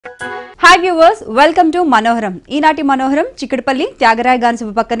Hi viewers, welcome to Manoharam. ఈనాటి మనోహరం చిక్కడపల్లి త్యాగరాయ గాన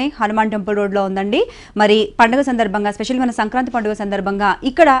సభ పక్కనే హనుమాన్ టెంపుల్ రోడ్ లో ఉందండి. మరి పండుగ సందర్భంగా స్పెషల్ మన సంక్రాంతి పండుగ సందర్భంగా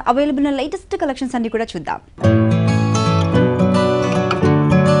ఇక్కడ అవైలబుల్ ఉన్న లేటెస్ట్ కలెక్షన్స్ అన్ని కూడా చూద్దాం.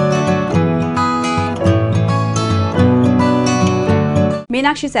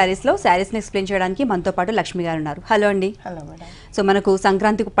 మీనాక్షి సారీస్ లో సారీస్ ని ఎక్స్ప్లెయిన్ చేయడానికి మనతో పాటు లక్ష్మి గారు ఉన్నారు. హలో అండి. Hello madam. సో మనకు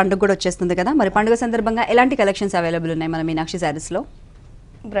సంక్రాంతి పండుగ కూడా వచ్చేస్తుంది కదా, మరి పండుగ సందర్భంగా ఎలాంటి కలెక్షన్స్ అవైలబుల్ ఉన్నాయి మన మీనాక్షి సారీస్ లో?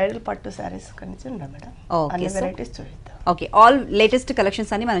 బ్రైడల్ పట్టు సారీస్ కనించి ఉందా మేడం? అన్ని వెరైటీస్ చూద్దాం. ఓకే, ఆల్ లేటెస్ట్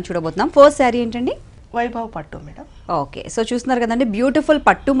కలెక్షన్స్ అని మనం చూడబోతున్నాం. ఫస్ట్ సారీ ఏంటండి? వైభవ్ పట్టు మేడం. ఓకే, సో చూస్తున్నారు కదండి, బ్యూటిఫుల్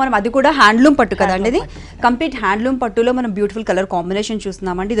పట్టు. మనం అది కూడా హ్యాండ్లూమ్ పట్టు కదండి, ఇది కంప్లీట్ హ్యాండ్లూమ్ పట్టులో మనం బ్యూటిఫుల్ కలర్ కాంబినేషన్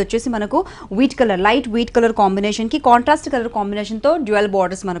చూస్తున్నామండి. ఇది వచ్చేసి మనకు wheat colour, light wheat colour combination కి కాంట్రాస్ట్ కలర్ కాంబినేషన్ తో డ్యూయల్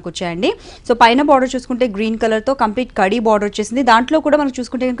బార్డర్స్ మనకు వచ్చాయండి. సో పైన బార్డర్ చూసుకుంటే గ్రీన్ కలర్ తో కంప్లీట్ కడీ బార్డర్ వచ్చేసింది. దాంట్లో కూడా మనకు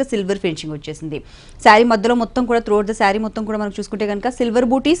చూసుకుంటే కనుక సిల్వర్ ఫినిషింగ్ వచ్చేసింది. శారీ మధ్యలో మొత్తం కూడా త్రూఅవుట్ ద శారీ మొత్తం కూడా మనకు చూసుకుంటే కనుక సిల్వర్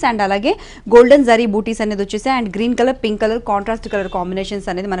బూటీస్ అండ్ అలాగే గోల్డెన్ జరీ బూటీస్ అనేది వచ్చేసి and green colour, pink colour contrast colour combinations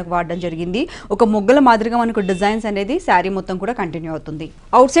అనేది మనకు వాడడం జరిగింది. ఒక మొగ్గల మాదిరిగా మనకు డిజైన్స్ అనేది శారీ మొత్తం కూడా కంటిన్యూ అవుతుంది.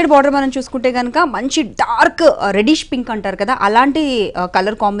 అవుట్ సైడ్ బార్డర్ మనం చూసుకుంటే కనుక మంచి డార్క్ రెడిష్ పింక్ అంటారు కదా, అలాంటి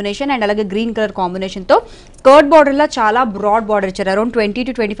కలర్ కాంబినేషన్ అండ్ అలాగే గ్రీన్ కలర్ కాంబినేషన్ తో స్కర్ట్ బార్డర్ లా చాలా బ్రాడ్ బార్డర్ ఇచ్చారు. అరౌండ్ 20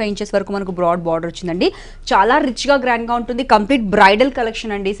 to 25 ఇంచెస్ వరకు మనకు బ్రాడ్ బార్డర్ వచ్చిందండి. చాలా రిచ్ గా గ్రాండ్ గా ఉంటుంది. కంప్లీట్ బ్రైడల్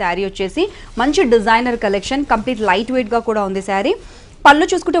కలెక్షన్ అండి. శారీ వచ్చేసి మంచి designer collection, complete light weight గా కూడా ఉంది శారీ. పళ్ళు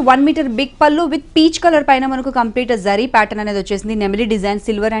చూసుకుంటే 1 మీటర్ బిగ్ పళ్ళు విత్ పీచ్ కలర్ పైన మనకు కంప్లీట్ జరీ ప్యాటర్న్ అనేది వచ్చేసింది. నెమిలీ design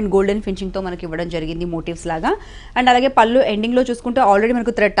silver and golden finishing తో మనకి ఇవ్వడం జరిగింది మోటివ్స్ లాగా. అండ్ అలాగే పళ్ళు ఎండింగ్ లో చూసుకుంటే ఆల్రెడీ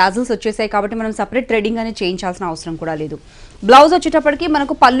మనకు థ్రెడ్ టాజిల్స్ వచ్చేసాయి కాబట్టి మనం సపరేట్ థ్రెడింగ్ అనేది చేయించాల్సిన అవసరం కూడా లేదు. బ్లౌజ్ వచ్చేటప్పటికి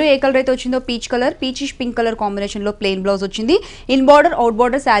మనకు పళ్ళు ఏ కలర్ అయితే వచ్చిందో peach colour, peachish pink colour combination లో ప్లెయిన్ బ్లౌజ్ వచ్చింది. ఇన్ బార్డర్ అవుట్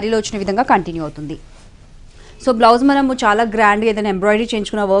బార్డర్ శారీలో వచ్చిన విధంగా కంటిన్యూ అవుతుంది. సో బ్లౌజ్ మనము చాలా గ్రాండ్గా ఏదైనా ఎంబ్రాయిడరీ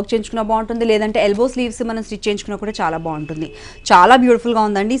చేయించుకున్నా, వర్క్ చేయించుకున్నా బాగుంటుంది, లేదంటే ఎల్బో స్లీవ్స్ మనం స్టిచ్ చేయించుకున్నా కూడా చాలా బాగుంటుంది. చాలా బ్యూటిఫుల్గా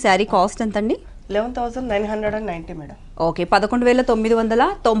ఉందండి. ఈ శారీ కాస్ట్ ఎంత అండి? 11,990 మేడం. ఓకే,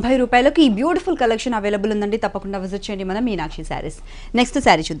 11,990 రూపాయలకు ఈ బ్యూటిఫుల్ కలెక్షన్ అవైలబుల్ ఉందండి. తప్పకుండా విజిట్ చేయండి మన మీనాక్షి శారీస్. నెక్స్ట్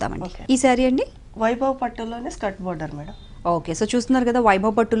శారీ చూద్దామండి. ఈ శారీ అండి Vaibhav పట్టులోనే skirt border madam. Okay, so చూస్తున్నారు కదా,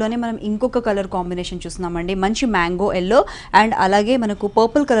 వైభవ్ పట్టులోనే మనం ఇంకొక కలర్ కాంబినేషన్ చూస్తున్నామండి. మంచి మ్యాంగో ఎల్లో అండ్ అలాగే మనకు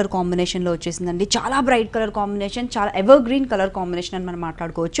పర్పుల్ కలర్ కాంబినేషన్లో వచ్చేసిందండి. చాలా బ్రైట్ కలర్ కాంబినేషన్, చాలా ఎవర్ గ్రీన్ కలర్ కాంబినేషన్ అని మనం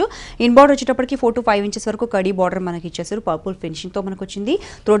మాట్లాడుకోవచ్చు. ఇన్ బార్డర్ వచ్చేటప్పటికి 4 to 5 ఇంచెస్ వరకు కడీ బార్డర్ మనకి ఇచ్చేసారు. పర్పుల్ ఫినిషింగ్తో మనకు వచ్చింది.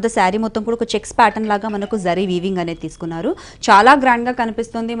 త్రూఅవుట్ ద శారీ మొత్తం కూడా ఒక చెక్స్ ప్యాటర్న్ లాగా మనకు జరీ వీవింగ్ అనేది తీసుకున్నారు. చాలా గ్రాండ్గా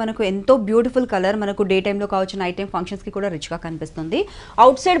కనిపిస్తుంది. మనకు ఎంతో బ్యూటిఫుల్ కలర్, మనకు డే టైంలో కావచ్చు, నైట్ టైం ఫంక్షన్స్కి కూడా రిచ్గా కనిపిస్తుంది.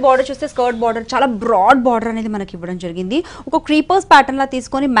 అవుట్ సైడ్ బార్డర్ చూస్తే స్కర్ట్ బార్డర్ చాలా బ్రాడ్ బార్డర్ అనేది మనకి ఇవ్వడం జరిగింది. ఒక క్రీపర్స్ ప్యాటర్న్ లా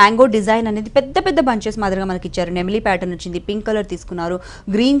తీసుకొని మ్యాంగో డిజైన్ అనేది పెద్ద పెద్ద బంచెస్ మాదిరిగా మనకి ఇచ్చారు. నెమిలీ ప్యాటర్న్ వచ్చింది, పింక్ కలర్ తీసుకున్నారు,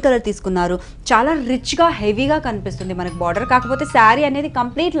 గ్రీన్ కలర్ తీసుకున్నారు. చాలా రిచ్ గా హెవీగా కనిపిస్తుంది మనకి బార్డర్. కాకపోతే శారీ అనేది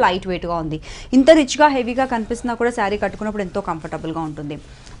కంప్లీట్ లైట్ వెయిట్ గా ఉంది. ఇంత రిచ్ గా హెవీగా కనిపిస్తున్నా కూడా శారీ కట్టుకున్నప్పుడు ఎంతో కంఫర్టబుల్ గా ఉంటుంది.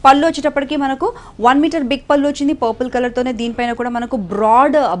 పళ్ళు వచ్చేటప్పటికి మనకు 1 మీటర్ బిగ్ పళ్ళు వచ్చింది పర్పుల్ కలర్ తోనే. దీనిపైన కూడా మనకు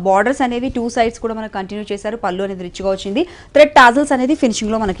బ్రాడ్ బార్డర్స్ అనేవి 2 సైడ్స్ కూడా మనకు కంటిన్యూ చేశారు. పళ్ళు అనేది రిచ్ గా వచ్చింది. థ్రెడ్ టాజల్స్ అనేది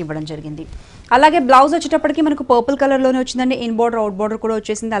ఫినిషింగ్ లో మనకి ఇవ్వడం జరిగింది. అలాగే బ్లౌజ్ వచ్చేటప్పటికి మనకు పర్పుల్ కలర్ లోనే వచ్చిందండి. ఇన్ బార్డర్ అవుట్ బార్డర్ కూడా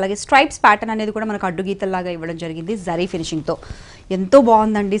వచ్చేసింది. అలాగే స్ట్రైప్స్ ప్యాటర్న్ అనేది కూడా మనకు అడ్డు గీతల్లాగా ఇవ్వడం జరిగింది జరీ ఫినిషింగ్ తో. ఎంతో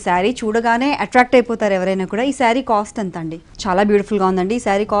బాగుందండి శారీ, చూడగానే అట్రాక్ట్ అయిపోతారు ఎవరైనా కూడా. ఈ శారీ కాస్ట్ ఎంత అండి? చాలా బ్యూటిఫుల్ గా ఉందండి. ఈ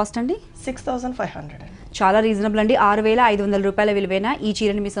శారీ కాస్ట్ అండి 6,500. చాలా రీజనబుల్ అండి. 6,500 రూపాయల విలువైన ఈ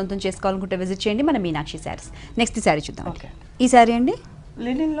చీరని మీ సొంతం చేసుకోవాలనుకుంటే విజిట్ చేయండి మన మీనాక్షి శారీస్. నెక్స్ట్ శారీ చూద్దాం. ఈ శారీ అండి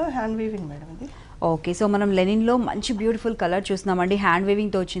లినిన్ లో హ్యాండ్ వీవింగ్ మేడం ఇది. ఓకే, సో మనం లెనిన్లో మంచి బ్యూటిఫుల్ కలర్ చూస్తున్నామండి. హ్యాండ్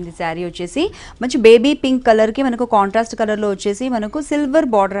వేవింగ్తో వచ్చింది శారీ వచ్చేసి. మంచి బేబీ పింక్ కలర్కి మనకు కాంట్రాస్ట్ కలర్లో వచ్చేసి మనకు సిల్వర్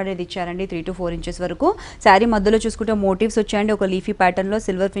బార్డర్ అనేది ఇచ్చారండి 3 to 4 ఇంచెస్ వరకు. శారీ మధ్యలో చూసుకుంటే మోటివ్స్ వచ్చాయండి. ఒక లీఫీ ప్యాటర్న్లో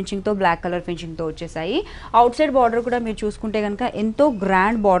సిల్వర్ ఫినిషింగ్తో బ్లాక్ కలర్ ఫినిషింగ్తో వచ్చేసాయి. అవుట్ సైడ్ బార్డర్ కూడా మీరు చూసుకుంటే కనుక ఎంతో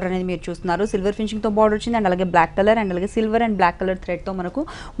గ్రాండ్ బార్డర్ అనేది మీరు చూస్తున్నారు. సిల్వర్ ఫినిషింగ్తో బార్డర్ వచ్చింది అండ్ అలాగే బ్లాక్ కలర్ అండ్ అలాగే సిల్వర్ అండ్ బ్లాక్ కలర్ థ్రెడ్తో మనకు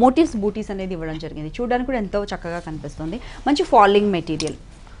మోటివ్స్ బూటీస్ అనేది ఇవ్వడం జరిగింది. చూడడానికి కూడా ఎంతో చక్కగా కనిపిస్తుంది. మంచి ఫాలింగ్ మెటీరియల్,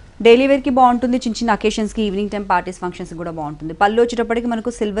 డైలీ వేర్కి బాగుంటుంది. చిన్న చిన్న అకేషన్స్కి, ఈవినింగ్ టైం పార్టీస్ ఫంక్షన్స్కి కూడా బాగుంటుంది. పళ్ళు వచ్చేటప్పటికి మనకు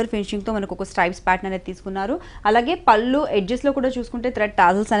సిల్వర్ ఫినిషింగ్తో మనకు ఒక స్ట్రైప్స్ ప్యాటర్న్ అనేది తీసుకున్నారు. అలాగే పళ్ళు ఎడ్జెస్లో కూడా చూసుకుంటే థ్రెడ్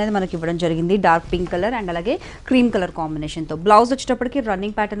టాజల్స్ అనేది మనకి ఇవ్వడం జరిగింది. డార్క్ పింక్ కలర్ అండ్ అలాగే క్రీమ్ కలర్ కాంబినేషన్తో. బ్లౌజ్ వచ్చేటప్పటికి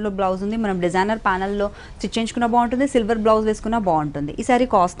రన్నింగ్ ప్యాటర్న్లో బ్లౌజ్ ఉంది. మనం డిజైనర్ ప్యానల్లో స్టిచ్ చేయించుకున్నా బాగుంటుంది, సిల్వర్ బ్లౌజ్ వేసుకున్నా బాగుంటుంది. ఈ సారీ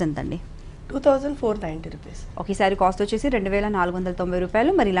కాస్ట్ ఎంత అండి? 2,490 రూపీస్. ఒక సారీ కాస్ట్ వచ్చేసి 2,490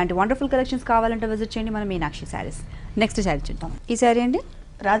 రూపాయలు. మరి ఇలాంటి వండర్ఫుల్ కలెక్షన్స్ కావాలంటే విజిట్ చేయండి మన మీనాక్షి శారీస్. నెక్స్ట్ శారీ చూద్దాం. ఈ శారీ అండి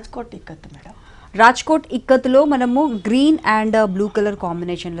రాజ్కోట్ ఇక్కత్ మేడం. రాజ్కోట్ ఇక్కత్లో మనము గ్రీన్ అండ్ బ్లూ కలర్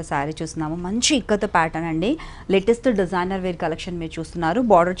కాంబినేషన్లో శారీ చూస్తున్నాము. మంచి ఇక్కత్ ప్యాటర్న్ అండి. లేటెస్ట్ డిజైనర్ వేర్ కలెక్షన్ మీరు చూస్తున్నారు.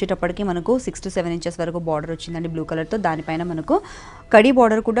 బార్డర్ వచ్చేటప్పటికి మనకు 6 to 7 inches వరకు బార్డర్ వచ్చిందండి బ్లూ కలర్తో. దానిపైన మనకు కడి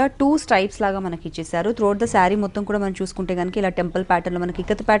బార్డర్ కూడా 2 stripes లాగా మనకి ఇచ్చేసారు. త్రూఅవుట్ ద శారీ మొత్తం కూడా మనం చూసుకుంటే కనుక ఇలా టెంపుల్ ప్యాటర్న్లో మనకి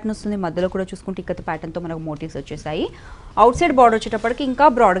ఇక్కత్ ప్యాటర్న్ వస్తుంది. మధ్యలో కూడా చూసుకుంటే ఇక్కత్ ప్యాటర్న్తో మనకు మోటివ్స్ వచ్చేసాయి. అవుట్ సైడ్ బార్డర్ వచ్చేటప్పటికి ఇంకా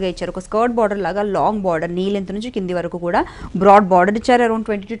బ్రాడ్గా ఇచ్చారు. ఒక స్కర్ట్ బార్డర్ లాగా లాంగ్ బార్డర్ నీ లెంత్ నుంచి కింది వరకు కూడా బ్రాడ్ బార్డర్ ఇచ్చారు. అరౌండ్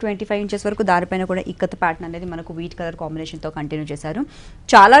 20 to 25 inches వరకు. దానిపైన కూడా ఇక్కత్ ప్యాటర్న్ అనేది మనకు వీట్ కలర్ కాంబినేషన్తో కంటిన్యూ చేశారు.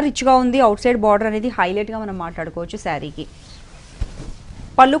 చాలా రిచ్గా ఉంది. అవుట్ సైడ్ బార్డర్ అనేది హైలైట్గా మనం మాట్లాడుకోవచ్చు శారీకి.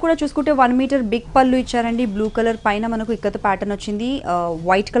 పళ్ళు కూడా చూసుకుంటే 1 meter బిగ్ పళ్ళు ఇచ్చారండి. బ్లూ కలర్ పైన మనకు ఇక్కత్ ప్యాటర్న్ వచ్చింది.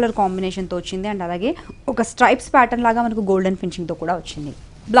 వైట్ కలర్ కాంబినేషన్తో వచ్చింది. అండ్ అలాగే ఒక స్ట్రైప్స్ ప్యాటర్న్ లాగా మనకు గోల్డెన్ ఫినిషింగ్తో కూడా వచ్చింది.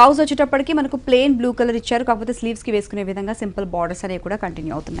 బ్లౌజ్ వచ్చేటప్పటికి మనకు ప్లెయిన్ బ్లూ కలర్ ఇచ్చారు. కాకపోతే స్లీవ్స్కి వేసుకునే విధంగా సింపుల్ బార్డర్స్ అనేవి కూడా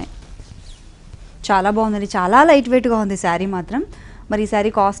కంటిన్యూ అవుతున్నాయి. చాలా బాగుందండి. చాలా లైట్ వెయిట్గా ఉంది శారీ మాత్రం. మరి ఈ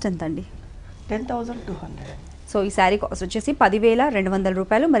శారీ కాస్ట్ ఎంత అండి? 10,200. సో ఈ శారీ కాస్ట్ వచ్చేసి 10,200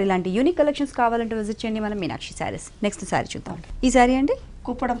 రూపాయలు. మరి ఇలాంటి యూనిక్ కలెక్షన్స్ కావాలంటే విజిట్ చేయండి మనం మీనాక్షి శారీస్. నెక్స్ట్ శారీ చూద్దాం. ఈ శారీ అండి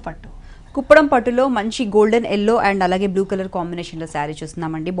కుప్పడం పట్టు. కుప్పడం పట్టులో మంచి గోల్డెన్ ఎల్లో అండ్ అలాగే బ్లూ కలర్ కాంబినేషన్లో శారీ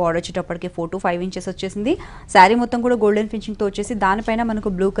చూస్తున్నామండి. బార్డర్ వచ్చేటప్పటికి 4 to 5 inches వచ్చేసింది. శారీ మొత్తం కూడా గోల్డెన్ ఫినిషింగ్తో వచ్చేసి దానిపైన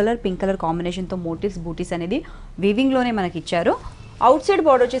మనకు బ్లూ కలర్ పింక్ కలర్ కాంబినేషన్తో మోటివ్స్ బూటీస్ అనేది వీవింగ్లోనే మనకి ఇచ్చారు. అవుట్ సైడ్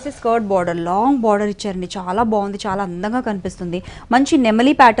బార్డర్ వచ్చేసి స్కర్ట్ బార్డర్ లాంగ్ బార్డర్ ఇచ్చారండి. చాలా బాగుంది. చాలా అందంగా కనిపిస్తుంది. మంచి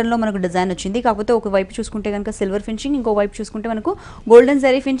నెమలి ప్యాటర్న్లో మనకు డిజైన్ వచ్చింది. కాకపోతే ఒక వైపు చూసుకుంటే కనుక సిల్వర్ ఫినిషింగ్, ఇంకో వైపు చూసుకుంటే మనకు గోల్డెన్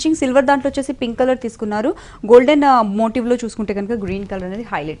జరీ ఫినిషింగ్. సిల్వర్ దాంట్లో వచ్చేసి పింక్ కలర్ తీసుకున్నారు. గోల్డెన్ మోటివ్లో చూసుకుంటే కనుక గ్రీన్ కలర్ అనేది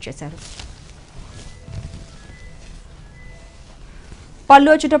హైలైట్ చేశారు. పళ్ళు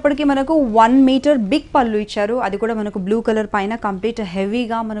వచ్చేటప్పటికి మనకు 1 meter బిగ్ పళ్ళు ఇచ్చారు. అది కూడా మనకు బ్లూ కలర్ పైన కంప్లీట్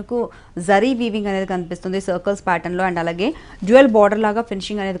హెవీగా మనకు జరీ వీవింగ్ అనేది కనిపిస్తుంది సర్కిల్స్ ప్యాటర్న్లో. అండ్ అలాగే డ్యూయల్ బార్డర్ లాగా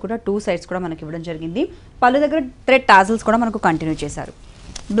ఫినిషింగ్ అనేది కూడా 2 sides కూడా మనకి ఇవ్వడం జరిగింది. పళ్ళు దగ్గర థ్రెడ్ టాజల్స్ కూడా మనకు కంటిన్యూ చేశారు.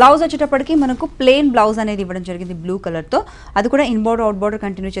 బ్లౌజ్ వచ్చేటప్పటికి మనకు ప్లెయిన్ బ్లౌజ్ అనేది ఇవ్వడం జరిగింది బ్లూ కలర్తో. అది కూడా in border out border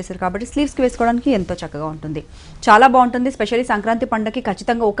continue చేశారు కాబట్టి స్లీవ్స్కి వేసుకోవడానికి ఎంతో చక్కగా ఉంటుంది. చాలా బాగుంటుంది. స్పెషల్లీ సంక్రాంతి పండుగకి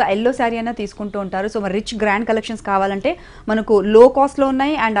ఖచ్చితంగా ఒక ఎల్లో శారీ అయినా తీసుకుంటూ ఉంటారు. సో మరి రిచ్ గ్రాండ్ కలెక్షన్స్ కావాలంటే మనకు లో కాస్ట్లో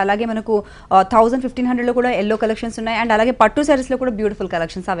ఉన్నాయి. అండ్ అలాగే మనకు 1,000-1,500లో కూడా ఎల్లో కలెక్షన్స్ ఉన్నాయి. అండ్ అలాగే పట్టు శారీస్లో కూడా బ్యూటిఫుల్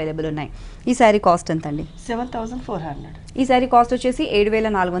కలెక్షన్స్ అవైలబుల్ ఉన్నాయి. ఈ శారీ కాస్ట్ ఎంత అండి? 7,400. ఈ శారీ కాస్ట్ వచ్చేసి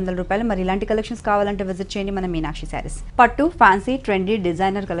 7,400 రూపాయలు. మరి ఇలాంటి కలెక్షన్స్ కావాలంటే విజిట్ చేయండి మన మీనాక్షి శారీస్. పట్టు, ఫ్యాన్సీ, ట్రెండీ,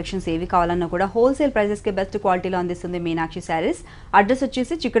 డిజైనర్ కలెక్షన్స్ ఏవి కావాలన్నా కూడా హోల్సేల్ ప్రైజెస్కి బెస్ట్ క్వాలిటీలో అందిస్తుంది మీనాక్షి శారీస్. అడ్రస్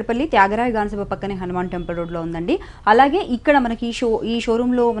వచ్చేసి చిక్కడపల్లి త్యాగరాయ గానసభ పక్కనే హనుమాన్ టెంపుల్ రోడ్లో ఉందండి. అలాగే ఇక్కడ మనకి ఈ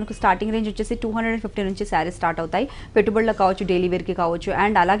షోరూంలో మనకు స్టార్టింగ్ రేంజ్ వచ్చేసి 250 నుంచి శారీస్ స్టార్ట్ అవుతాయి. పెట్టుబడులకు కావచ్చు, డైలీ వేర్కి కావచ్చు.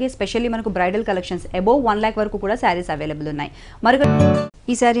 అండ్ అలాగే స్పెషల్లీ మనకు బ్రైడల్ కలెక్షన్స్ అబోవ్ 1 lakh వరకు కూడా శారీస్ అవైలబుల్ ఉన్నాయి. మరి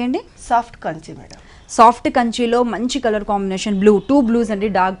ఈ శారీ అండి సాఫ్ట్ కంచి మేడం. సాఫ్ట్ కంచిలో మంచి కలర్ కాంబినేషన్ బ్లూ, 2 blues అండి,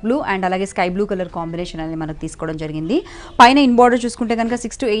 డార్క్ బ్లూ అండ్ అలాగే స్కై బ్లూ కలర్ కాంబినేషన్ అనేది మనకు తీసుకోవడం జరిగింది. పైన ఇన్ బార్డర్ చూసుకుంటే కనుక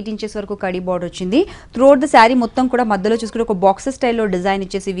 6 to 8 inches వరకు కడి బార్డర్ వచ్చింది. త్రూఅవుట్ ద శారీ మొత్తం కూడా మధ్యలో చూసుకుంటే ఒక బాక్సెస్ స్టైల్లో డిజైన్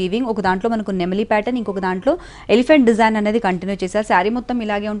ఇచ్చేసి వీవింగ్. ఒక దాంట్లో మనకు నెమలి ప్యాటర్న్, ఇంకొక దాంట్లో ఎలిఫెంట్ డిజైన్ అనేది కంటిన్యూ చేశారు. శారీ మొత్తం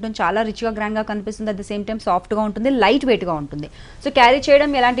ఇలాగే ఉంటుంది. చాలా రిచ్గా గ్రాండ్గా కనిపిస్తుంది. అట్ ద సేమ్ టైం సాఫ్ట్గా ఉంటుంది, లైట్ వెయిట్గా ఉంటుంది. సో క్యారీ చేయడం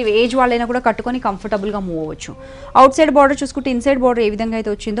ఎలాంటి ఏజ్ వాళ్ళైనా కూడా కట్టుకొని కంఫర్టబుల్గా మూవ్ అవ్వచ్చు. అవుట్ సైడ్ బార్డర్ చూసుకుంటే ఇన్సైడ్ బార్డర్ ఏ విధంగా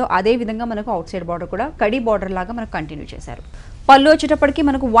అయితే వచ్చిందో అదే విధంగా మనకు అవుట్ సైడ్ బార్డర్ కూడా కడి బార్డర్ లాగా మనకు కంటిన్యూ చేశారు. పళ్ళు వచ్చేటప్పటికి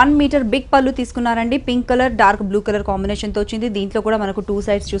మనకు 1 meter బిగ్ పళ్ళు తీసుకున్నారండి. Pink colour, dark blue colour కాంబినేషన్తో వచ్చింది. దీంట్లో కూడా మనకు 2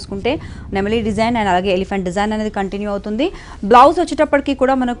 sides చూసుకుంటే నెమలి డిజైన్ అండ్ అలాగే ఎలిఫెంట్ డిజైన్ అనేది కంటిన్యూ అవుతుంది. బ్లౌజ్ వచ్చేటప్పటికి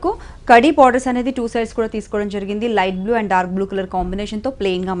కూడా మనకు కడి బార్డర్స్ అనేది 2 sides కూడా తీసుకోవడం జరిగింది. Light blue and dark blue colour కాంబినేషన్తో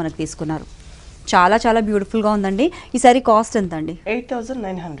ప్లెయిన్గా మనకు తీసుకున్నారు. చాలా చాలా బ్యూటిఫుల్గా ఉందండి. ఈ సారీ కాస్ట్ ఎంత అండి?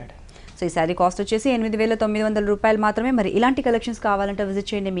 8,900. సో ఈ శారీ కాస్ట్ వచ్చేసి 8,900 రూపాయలు మాత్రమే. మరి ఇలాంటి కలెక్షన్స్ కావాలంటే విజిట్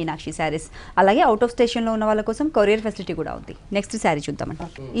చేయండి మీనాక్షి శారీస్. అలాగే అవుట్ ఆఫ్ స్టేషన్లో ఉన్న వాళ్ళ కోసం కొరియర్ ఫెసిలిటీ కూడా ఉంది. నెక్స్ట్ శారీ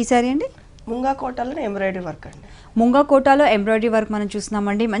చూద్దామండి. ఈ శారీ అండి ముంగా కోటాలో ఎంబ్రాయిడరీ వర్క్ అండి. ముంగా కోటాలో ఎంబ్రాయిడరీ వర్క్ మనం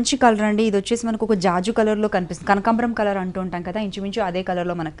చూస్తున్నామండి. మంచి కలర్ అండి. ఇది వచ్చేసి మనకు ఒక జాజు కలర్లో కనిపిస్తుంది. కనకాంబరం కలర్ అంటూ ఉంటాం కదా, ఇంచుమించు అదే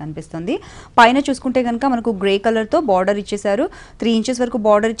కలర్లో మనకు కనిపిస్తుంది. పైన చూసుకుంటే కనుక మనకు గ్రే కలర్తో బార్డర్ ఇచ్చేసారు. 3 inches వరకు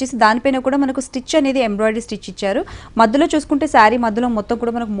బార్డర్ ఇచ్చేసి దానిపైన కూడా మనకు స్టిచ్ అనేది ఎంబ్రాయిడరీ స్టిచ్ ఇచ్చారు. మధ్యలో చూసుకుంటే శారీ మధ్యలో మొత్తం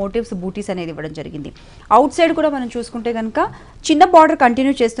కూడా మనకు మోటివ్స్ బూటీస్ అనేది ఇవ్వడం జరిగింది. అవుట్ సైడ్ కూడా మనం చూసుకుంటే కనుక చిన్న బార్డర్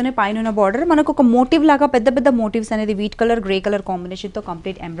కంటిన్యూ చేస్తూనే పైన ఉన్న బార్డర్ మనకు ఒక మోటివ్ లాగా పెద్ద పెద్ద మోటివ్స్ అనేది వీట్ కలర్, గ్రే కలర్ కాంబినేషన్తో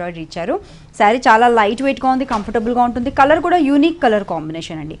కంప్లీట్ ఎంబ్రాయిడరీ ఇచ్చారు. శారీ చాలా లైట్ వెయిట్గా ఉంది, కంఫర్టబుల్గా ఉంటుంది. కలర్ కూడా యూనిక్ కలర్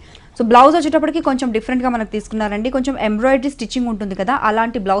కాంబినేషన్ అండి. సో బ్లౌజ్ వచ్చేటప్పటికి కొంచెం డిఫరెంట్గా మనకు తీసుకున్నారండి. కొంచెం ఎంబ్రాయిడరీ స్టిచ్చింగ్ ఉంటుంది కదా,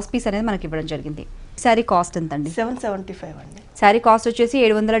 అలాంటి బ్లౌజ్ పీస్ అనేది మనకి ఇవ్వడం జరిగింది. శారీ కాస్ట్ ఎంత అండి? 775 అండి. శారీ కాస్ట్ వచ్చేసి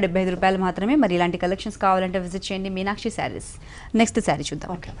 775 రూపాయలు మాత్రమే. మరి ఇలాంటి కలెక్షన్స్ కావాలంటే విజిట్ చేయండి మీనాక్షి శారీస్. నెక్స్ట్ శారీ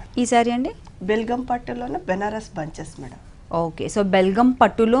చూద్దాం. ఈ శారీ అండి Belgaum పట్టులోనే Banaras bunches madam. Okay, so Belgaum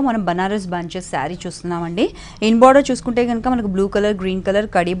పట్టులో మనం బనారస్ బంచెస్ శారీ చూస్తున్నామండి. ఇన్ బార్డర్ చూసుకుంటే కనుక మనకు blue colour, green colour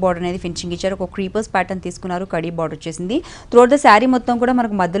khadi border అనేది ఫినిషింగ్ ఇచ్చారు. ఒక క్రీపర్స్ ప్యాటర్న్ తీసుకున్నారు, కడీ బార్డర్ వచ్చేసింది. త్రూఅవుట్ ద శారీ మొత్తం కూడా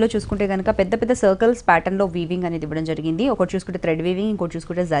మనకు మధ్యలో చూసుకుంటే కనుక పెద్ద పెద్ద సర్కిల్స్ ప్యాటర్న్లో వీవింగ్ అనేది ఇవ్వడం జరిగింది. ఒకటి చూసుకుంటే థ్రెడ్ వీవింగ్, ఇంకోటి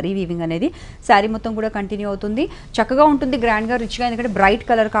చూసుకుంటే జరీ వీవింగ్ అనేది శారీ మొత్తం కూడా కంటిన్యూ అవుతుంది. చక్కగా ఉంటుంది, గ్రాండ్గా, రిచ్గా, ఎందుకంటే బ్రైట్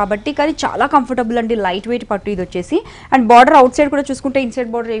కలర్ కాబట్టి. కానీ చాలా కంఫర్టబుల్ అండి, లైట్ వెయిట్ పట్టు ఇది వచ్చేసి. అండ్ బార్డర్ అవుట్ సైడ్ కూడా చూసుకుంటే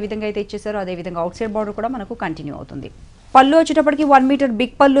ఇన్సైడ్ బార్డర్ ఏ విధంగా అయితే ఇచ్చేసారో అదే విధంగా అవుట్ సైడ్ బార్డర్ కూడా మనకు కంటిన్యూ అవుతుంది. పళ్ళు వచ్చేటప్పటికి 1 మీటర్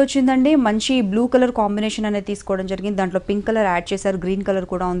బిగ్ పళ్ళు వచ్చిందండి. మంచి బ్లూ కలర్ కాంబినేషన్ అనేది తీసుకోవడం జరిగింది. దాంట్లో పింక్ కలర్ యాడ్ చేశారు, గ్రీన్ కలర్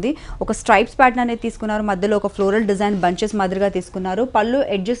కూడా ఉంది. ఒక స్ట్రైప్స్ ప్యాటర్న్ అనేది తీసుకున్నారు, మధ్యలో ఒక ఫ్లోరల్ డిజైన్ బంచెస్ మాదిరిగా తీసుకున్నారు. పళ్ళు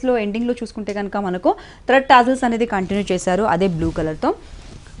ఎడ్జెస్లో ఎండింగ్లో చూసుకుంటే కనుక మనకు థ్రెడ్ టాజిల్స్ అనేది కంటిన్యూ చేశారు అదే బ్లూ కలర్తో.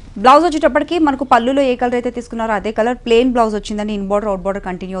 బ్లౌజ్ వచ్చేటప్పటికి మనకు పళ్ళులో ఏ కలర్ అయితే తీసుకున్నారో అదే కలర్ ప్లెయిన్ బ్లౌజ్ వచ్చిందండి. In border, out border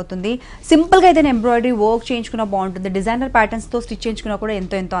continue అవుతుంది. సింపుల్గా అయితే ఎంబ్రాయిడరీ వర్క్ చేయించుకున్నా బాగుంటుంది, డిజైనర్ ప్యాటర్న్స్తో స్టిచ్ చేయించుకున్నా కూడా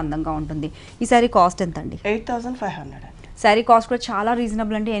ఎంతో అందంగా ఉంటుంది. ఈ సారీ కాస్ట్ ఎంత అండి? 8500. శారీ కాస్ట్ కూడా చాలా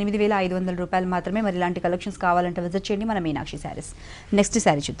రీజనబుల్ అండి, 8500 రూపాయలు మాత్రమే. మరి ఇలాంటి కలెక్షన్స్ కావాలంటే విజిట్ చేయండి మన మీనాక్షి శారీస్. నెక్స్ట్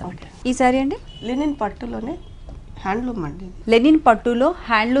శారీ చూద్దాం. ఈ శారీ అండి లినిన్ పట్టులోనే హ్యాండ్లూమ్ అండి. లెనిన్ పట్టులో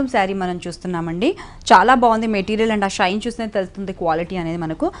హ్యాండ్లూమ్ శారీ మనం చూస్తున్నామండి. చాలా బాగుంది మెటీరియల్, అండ్ ఆ షైన్ చూస్తే తెలుస్తుంది క్వాలిటీ అనేది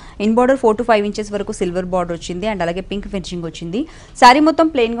మనకు. ఇన్ బార్డర్ 4 to 5 ఇంచెస్ వరకు సిల్వర్ బార్డర్ వచ్చింది, అండ్ అలాగే పింక్ ఫినిషింగ్ వచ్చింది. శారీ మొత్తం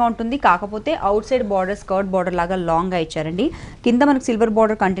ప్లెయిన్గా ఉంటుంది, కాకపోతే out side border skirt border లాగా లాంగ్గా ఇచ్చారండి. కింద మనకు సిల్వర్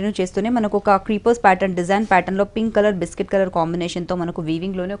బార్డర్ కంటిన్యూ చేస్తూనే మనకు ఒక క్రీపర్స్ ప్యాటర్న్ డిజైన్ ప్యాటర్న్లో పింక్ కలర్, బిస్కెట్ కలర్ కాంబినేషన్తో మనకు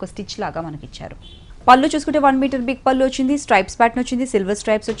వీవింగ్లోనే ఒక స్టిచ్ లాగా మనకి ఇచ్చారు. పళ్ళు చూసుకుంటే 1 మీటర్ బిగ్ పళ్ళు వచ్చింది, స్ట్రైప్స్ ప్యాటర్న్ వచ్చింది, సిల్వర్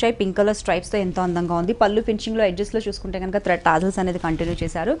స్ట్రైప్స్ వచ్చాయి, పింక్ కలర్ స్ట్రైప్స్తో ఎంతో అందంగా ఉంది. పళ్ళు ఫినిషింగ్లో ఎడ్జెస్లో చూసుకుంటే కనుక థ్రెడ్ టాజిల్స్ అనేది కంటిన్యూ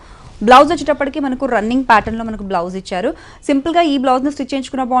చేశారు. బ్లౌజ్ వచ్చేటప్పటికి మనకు రన్నింగ్ ప్యాటర్న్లో మనకు బ్లౌజ్ ఇచ్చారు. సింపుల్గా ఈ బ్లౌజ్ను స్టిచ్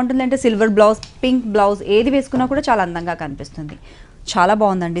చేయించుకున్నా బాగుంటుంది, అంటే సిల్వర్ బ్లౌజ్, పింక్ బ్లౌజ్ ఏది వేసుకున్నా కూడా చాలా అందంగా కనిపిస్తుంది. చాలా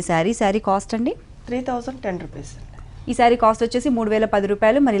బాగుందండి శారీ. శారీ కాస్ట్ అండి 3010 రూపీస్. ఈ శారీ కాస్ట్ వచ్చేసి 3010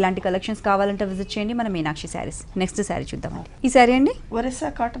 రూపాయలు. మరి ఇలాంటి కలెక్షన్స్ కావాలంటే విజిట్ చేయండి మన మీనాక్షి శారీస్. నెక్స్ట్ శారీ చూద్దామండి. ఈ శారీ అండి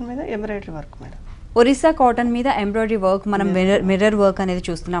ఒరిస్సా కాటన్ మీద embroidery work madam. Orissa cotton మీద ఎంబ్రాయిడరీ వర్క్, మనం మిర్రర్ వర్క్ అనేది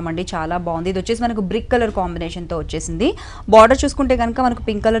చూస్తున్నామండి. చాలా బాగుంది. ఇది వచ్చేసి మనకు బ్రిక్ కలర్ కాంబినేషన్తో వచ్చేసింది. బార్డర్ చూసుకుంటే కనుక మనకు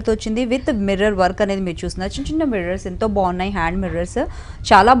పింక్ కలర్తో వచ్చింది విత్ మిర్రర్ వర్క్ అనేది మీరు చూస్తున్నారు. చిన్న చిన్న మిర్రర్స్ ఎంతో బాగున్నాయి, హ్యాండ్ మిర్రర్స్.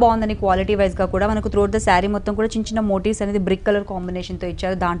 చాలా బాగుందని క్వాలిటీ వైజ్గా కూడా మనకు త్రూఅవుట్ ద శారీ మొత్తం కూడా చిన్న చిన్న మోటివ్స్ అనేది బ్రిక్ కలర్ కాంబినేషన్తో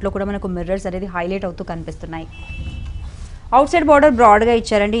ఇచ్చారు. దాంట్లో కూడా మనకు మిర్రర్స్ అనేది హైలైట్ అవుతూ కనిపిస్తున్నాయి. అవుట్ సైడ్ బార్డర్ బ్రాడ్గా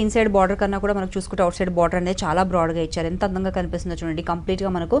ఇచ్చారండి. ఇన్సైడ్ బార్డర్ కన్నా కూడా మనకు చూసుకుంటే అవుట్ సైడ్ బార్డర్ అనేది చాలా బ్రాడ్గా ఇచ్చారు. ఎంత అందంగా కనిపిస్తుందో చూడండి.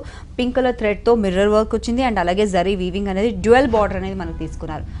 కంప్లీట్గా మనకు పింక్ కలర్ థ్రెడ్తో మిర్రర్ వర్క్ వచ్చింది, అండ్ అలాగే జరీ వీవింగ్ అనేది డ్యూయల్ బార్డర్ అనేది మనకు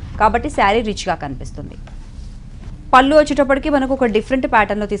తీసుకున్నారు కాబట్టి శారీ రిచ్గా కనిపిస్తుంది. పళ్ళు వచ్చేటప్పటికి మనకు ఒక డిఫరెంట్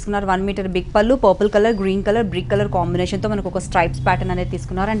ప్యాటర్న్లో తీసుకున్నారు. 1 మీటర్ బిగ్ పళ్ళు, purple colour, green colour, brick colour కాంబినేషన్తో మనకు ఒక స్ట్రైప్స్ ప్యాటర్న్ అనేది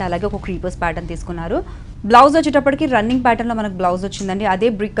తీసుకున్నారు, అండ్ అలాగే ఒక క్రీపర్స్ ప్యాటర్న్ తీసుకున్నారు. బ్లౌజ్ వచ్చేటప్పటికి రన్నింగ్ ప్యాటర్న్లో మనకు బ్లౌజ్ వచ్చిందండి. అదే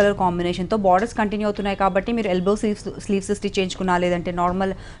బ్రిక్ కలర్ కాంబినేషన్తో బార్డర్స్ కంటిన్యూ అవుతున్నాయి కాబట్టి మీరు ఎల్బో స్లీవ్స్ స్టిచ్ చేయించుకున్నా, లేదంటే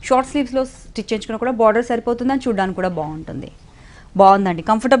నార్మల్ షార్ట్ స్లీవ్స్లో స్టిచ్ చేయించుకున్నా కూడా బార్డర్ సరిపోతుంది, అని చూడడానికి కూడా బాగుంటుంది. బాగుందండి,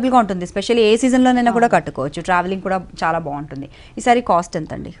 కంఫర్టబుల్గా ఉంటుంది. స్పెషల్లీ ఏ సీజన్లోనైనా కూడా కట్టుకోవచ్చు, ట్రావెలింగ్ కూడా చాలా బాగుంటుంది. ఈ సారీ కాస్ట్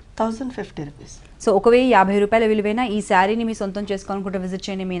ఎంత అండి? 1050 రూపీస్. సో 1050 రూపాయల విలువైన ఈ శారీని మీ సొంతం చేసుకోవాలనుకుంటే విజిట్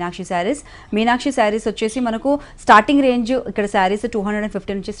చేయండి మీనాక్షి శారీస్. మీనాక్షి శారీస్ వచ్చేసి మనకు స్టార్టింగ్ రేంజ్ ఇక్కడ శారీస్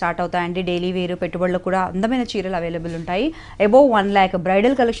 250 నుంచి స్టార్ట్ అవుతాయండి. డైలీ వేరు పెట్టుబడులకు కూడా అందమైన చీరలు అవైలబుల్ ఉంటాయి. అబోవ్ 1 lakh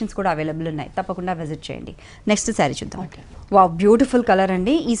బ్రైడల్ కలెక్షన్స్ కూడా అవైలబుల్ ఉన్నాయి. తప్పకుండా విజిట్ చేయండి. నెక్స్ట్ శారీ చూద్దాం. వావ్, బ్యూటిఫుల్ కలర్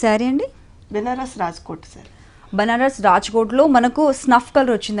అండి. ఈ శారీ అండి బెనారస్ రాజ్కోట్ సార్. బనారస్ రాజ్కోట్లో మనకు స్నఫ్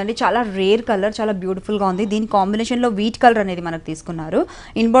కలర్ వచ్చిందండి. చాలా రేర్ కలర్, చాలా బ్యూటిఫుల్గా ఉంది. దీని కాంబినేషన్లో వీట్ కలర్ అనేది మనకు తీసుకున్నారు.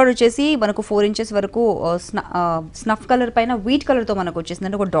 ఇన్ బార్డర్ వచ్చేసి మనకు 4 ఇంచెస్ వరకు స్నఫ్ కలర్ పైన వీట్ కలర్తో మనకు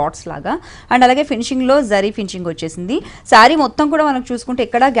వచ్చేసిందండి, ఒక డాట్స్ లాగా. అండ్ అలాగే ఫినిషింగ్లో జరీ ఫినిషింగ్ వచ్చేసింది. శారీ మొత్తం కూడా మనకు చూసుకుంటే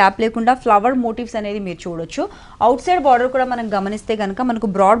ఎక్కడా గ్యాప్ లేకుండా ఫ్లవర్ మోటివ్స్ అనేది మీరు చూడొచ్చు. అవుట్ సైడ్ బార్డర్ కూడా మనం గమనిస్తే కనుక మనకు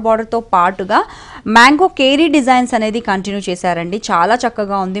బ్రాడ్ బార్డర్తో పాటుగా మ్యాంగో కేరీ డిజైన్స్ అనేది కంటిన్యూ చేశారండి. చాలా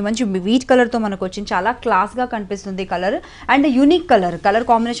చక్కగా ఉంది. మంచి వీట్ కలర్తో మనకు వచ్చింది. చాలా క్లాస్గా కనిపిస్తుంది colour, and unique colour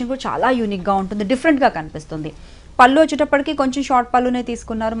combination కూడా చాలా యూనిక్గా ఉంటుంది, డిఫరెంట్గా కనిపిస్తుంది. పళ్ళు వచ్చేటప్పటికి కొంచెం షార్ట్ పళ్ళునే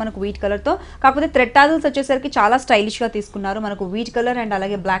తీసుకున్నారు మనకు వీట్ కలర్తో, కాకపోతే థ్రెడ్ టాజిల్స్ వచ్చేసరికి చాలా స్టైలిష్గా తీసుకున్నారు. మనకు వీట్ కలర్ అండ్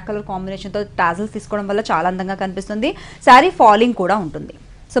అలాగే బ్లాక్ కలర్ కాంబినేషన్తో టాజిల్స్ తీసుకోవడం వల్ల చాలా అందంగా కనిపిస్తుంది. శారీ ఫాలింగ్ కూడా ఉంటుంది.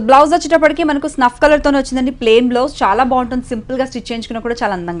 సో బ్లౌజ్ వచ్చేటప్పటికి మనకు స్నఫ్ కలర్తోనే వచ్చిందండి. ప్లెయిన్ బ్లౌజ్ చాలా బాగుంటుంది, సింపుల్గా స్టిచ్ చేయించుకున్నా కూడా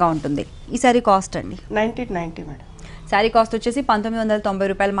చాలా అందంగా ఉంటుంది. ఈ శారీ కాస్ట్ అండి 1990 మేడం. శారీ కాస్ట్ వచ్చేసి 1990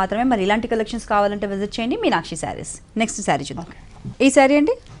 రూపాయలు మాత్రమే. మరి ఇలాంటి కలెక్షన్స్ కావాలంటే విజిట్ చేయండి మీనాక్షి శారీస్. నెక్స్ట్ శారీ చూద్దాం. ఈ శారీ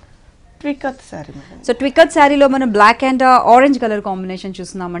అండి ట్వికత్ సారీ మేడం. సో ట్వికత్ శారీలో మనం black and orange colour combination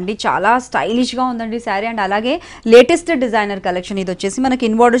చూస్తున్నామండి. చాలా స్టైలిష్గా ఉందండి శారీ. అండ్ అలాగే లేటెస్ట్ డిజైనర్ కలెక్షన్ ఇది వచ్చేసి మనకి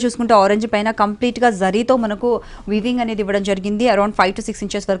ఇన్ బార్డర్ చూసుకుంటే ఆరెంజ్ పైన కంప్లీట్గా జరీతో మనకు వీవింగ్ అనేది ఇవ్వడం జరిగింది. అరౌండ్ 5 to 6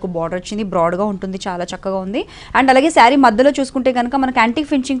 inches వరకు బార్డర్ వచ్చింది. బ్రాడ్గా ఉంటుంది, చాలా చక్కగా ఉంది. అండ్ అలాగే శారీ మధ్యలో చూసుకుంటే కనుక మనకి యాంటిక్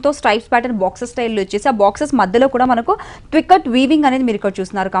ఫినిషింగ్తో స్ట్రైప్స్ ప్యాటర్న్ బాక్సెస్ స్టైల్లో వచ్చేసి ఆ బాక్సెస్ మధ్యలో కూడా మనకు ట్వికట్ వీవింగ్ అనేది మీరు ఇక్కడ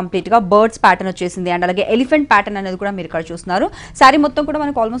చూస్తున్నారు. కంప్లీట్గా బర్డ్స్ ప్యాటర్న్ వచ్చేసింది. అండ్ అలాగే ఎలిఫెంట్ ప్యాటర్న్ అనేది కూడా మీరు ఇక్కడ చూస్తున్నారు. శారీ మొత్తం కూడా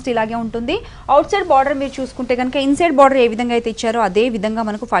మనకు ఆల్మోస్ట్ ఇలాగే ఉంటుంది. అవుట్ సైడ్ బార్డర్ మీరు చూసుకుంటే కనుక ఇన్సైడ్ బార్డర్ ఏ విధంగా అయితే ఇచ్చారో అదే విధంగా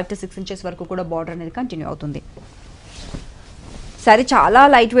మనకు 5 to 6 inches వరకు కూడా బార్డర్ అనేది కంటిన్యూ అవుతుంది. శారీ చాలా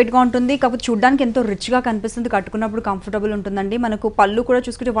లైట్ వెయిట్గా ఉంటుంది, కాకపోతే చూడడానికి ఎంతో రిచ్గా కనిపిస్తుంది. కట్టుకున్నప్పుడు కంఫర్టబుల్ ఉంటుందండి. మనకు పళ్ళు కూడా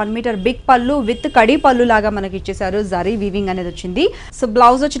చూసుకుంటే 1 meter బిగ్ పళ్ళు విత్ కడి పళ్ళు లాగా మనకి ఇచ్చేసారు. జరీ వీవింగ్ అనేది వచ్చింది. సో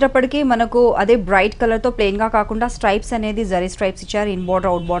బ్లౌజ్ వచ్చేటప్పటికి మనకు అదే బ్రైట్ కలర్తో ప్లెయిన్గా కాకుండా స్ట్రైప్స్ అనేది జరీ స్ట్రైప్స్ ఇచ్చారు. ఇన్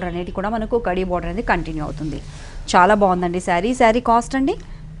బార్డర్ అవుట్ బార్డర్ అనేది కూడా మనకు కడి బార్డర్ అనేది కంటిన్యూ అవుతుంది. చాలా బాగుందండి శారీ. శారీ కాస్ట్ అండి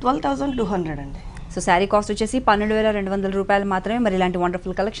 12,200 అండి. సో శారీ కాస్ట్ వచ్చేసి 12,200 రూపాయలు మాత్రమే. మరి ఇలాంటి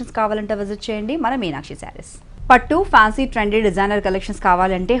వండర్ఫుల్ కలెక్షన్స్ కావాలంటే విజిట్ చేయండి మన మీనాక్షి శారీస్. పట్టు ఫ్యాన్సీ ట్రెండీ డిజైనర్ కలెక్షన్స్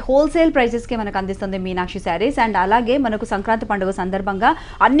కావాలంటే హోల్సేల్ ప్రైసెస్కి మనకు అందిస్తుంది మీనాక్షి శారీస్. అండ్ అలాగే మనకు సంక్రాంతి పండుగ సందర్భంగా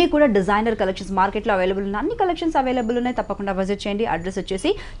అన్ని కూడా డిజైనర్ కలెక్షన్స్ మార్కెట్లో అవైలబుల్ ఉన్నాయి. అన్ని కలెక్షన్స్ అవైలబుల్ ఉన్నాయి, తప్పకుండా విజిట్ చేయండి. అడ్రస్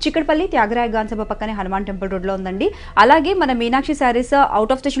వచ్చేసి చిక్కడపల్లి త్యాగరాయ గాన్సభ పక్కనే హనుమాన్ టెంపుల్ రోడ్లో ఉందండి. అలాగే మన మీనాక్షి శారీస్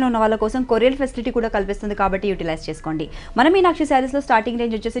అవుట్ ఆఫ్ స్టేషన్లో ఉన్న వాళ్ళ కోసం కొరియర్ ఫెసిలిటీ కూడా కల్పిస్తుంది, కాబట్టి యూటిలైజ్ చేసుకోండి. మన మీనాక్షి శారీస్లో స్టార్టింగ్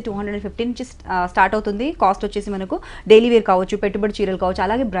రేంజ్ వచ్చేసి 250 నుంచి స్టార్ట్ అవుతుంది. కాస్ట్ వచ్చేసి మనకు డైలీ వేర్ కావచ్చు, పెట్టుబడి చీరలు కావచ్చు,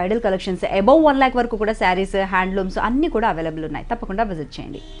 అలాగే బ్రైడల్ కలెక్షన్స్ అబౌవ్ 1 lakh వరకు కూడా శారీస్, హ్యాండ్లూమ్స్ అన్ని కూడా అవైలబుల్ ఉన్నాయి. తప్పకుండా విజిట్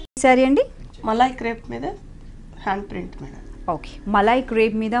చేయండి. శారీ అండి మలాయ్ క్రేప్ మీద hand print madam. Okay, Malay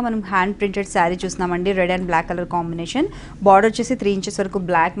crepe మీద మనం హ్యాండ్ ప్రింటెడ్ శారీ చూస్తున్నామండి. Red and black colour combination. Border వచ్చేసి 3 inches వరకు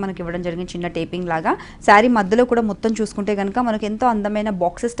బ్లాక్ మనకి ఇవ్వడం జరిగింది, చిన్న టేపింగ్ లాగా. శారీ మధ్యలో కూడా మొత్తం చూసుకుంటే కనుక మనకి ఎంతో అందమైన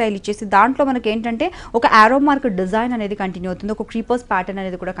బాక్సెస్ స్టైల్ ఇచ్చేసి దాంట్లో మనకి ఏంటంటే ఒక ఆరో మార్క్ డిజైన్ అనేది కంటిన్యూ అవుతుంది. ఒక క్రీపర్స్ ప్యాటర్న్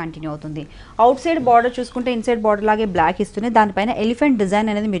అనేది కూడా కంటిన్యూ అవుతుంది. అవుట్ సైడ్ బార్డర్ చూసుకుంటే ఇన్సైడ్ బార్డర్ లాగే బ్లాక్ ఇస్తుంది. దానిపైన ఎలిఫెంట్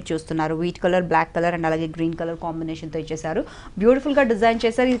డిజైన్ అనేది మీరు చూస్తున్నారు. Wheat colour, black colour and అలాగే గ్రీన్ కలర్ కాంబినేషన్తో ఇచ్చేసారు. బ్యూటిఫుల్ గా డిజైన్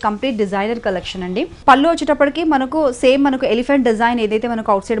చేశారు. ఇది కంప్లీట్ డిజైనర్ కలెక్షన్ అండి. పళ్ళు వచ్చేటప్పటికి మనకు సేమ్ మనకు ఎలిఫెంట్ డిజైన్ ఏదైతే మనకు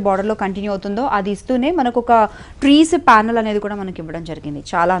అవుట్ సైడ్ బార్డర్ లో కంటిన్యూ అవుతుందో అది ఇస్తూనే మనకు ఒక ట్రీస్ ప్యానల్ అనేది కూడా మనకి ఇవ్వడం జరిగింది.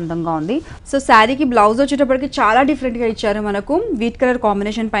 చాలా అందంగా ఉంది. సో శారీకి బ్లౌజ్ వచ్చేటప్పటికి చాలా డిఫరెంట్ గా ఇచ్చారు. మనకు వీట్ కలర్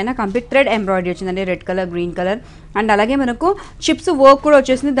కాంబినేషన్ పైన కంప్లీట్ థ్రెడ్ ఎంబ్రాయిడరీ వచ్చిందండి. Red colour, green colour and అలాగే మనకు చిప్స్ వర్క్ కూడా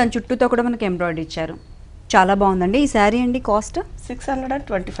వచ్చేసింది. దాని చుట్టూతో కూడా మనకి ఎంబ్రాయిడరీ ఇచ్చారు. చాలా బాగుందండి ఈ శారీ అండి. కాస్ట్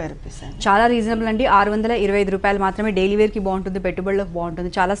 625 రూపీస్ అండి. చాలా రీజనబుల్ అండి. 625 రూపాయలు మాత్రమే. డైలీ వేర్కి బాగుంటుంది, పెట్టుబడులకు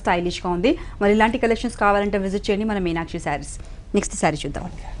బాగుంటుంది, చాలా స్టైలిష్గా ఉంది. మరి ఇలాంటి కలెక్షన్స్ కావాలంటే విజిట్ చేయండి మన మీనాక్షి శారీస్. నెక్స్ట్ శారీ చూద్దాం.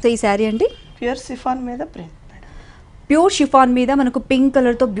 సో ఈ శారీ అండి ప్యూర్ సిఫాన్ మీద ప్రింట్. ప్యూర్ షిఫాన్ మీద మనకు పింక్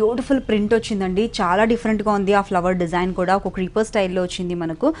కలర్తో బ్యూటిఫుల్ ప్రింట్ వచ్చిందండి. చాలా డిఫరెంట్గా ఉంది. ఆ ఫ్లవర్ డిజైన్ కూడా ఒక క్రీపర్ స్టైల్లో వచ్చింది.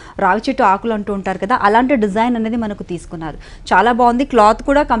 మనకు రావి చెట్టు ఆకులు అంటూ ఉంటారు కదా, అలాంటి డిజైన్ అనేది మనకు తీసుకున్నారు. చాలా బాగుంది. క్లాత్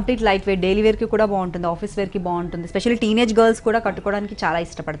కూడా కంప్లీట్ లైట్ వెయిట్, డైలీ వేర్కి కూడా బాగుంటుంది, ఆఫీస్ వేర్కి బాగుంటుంది. స్పెషల్లీ టీనేజ్ గర్ల్స్ కూడా కట్టుకోవడానికి చాలా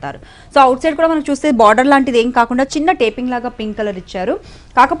ఇష్టపడతారు. సో అవుట్ సైడ్ కూడా మనం చూస్తే బార్డర్ లాంటిది ఏం కాకుండా చిన్న టేపింగ్ లాగా పింక్ కలర్ ఇచ్చారు.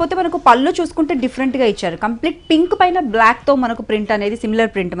 కాకపోతే మనకు పళ్ళు చూసుకుంటే డిఫరెంట్గా ఇచ్చారు. కంప్లీట్ పింక్ పైన బ్లాక్తో మనకు ప్రింట్ అనేది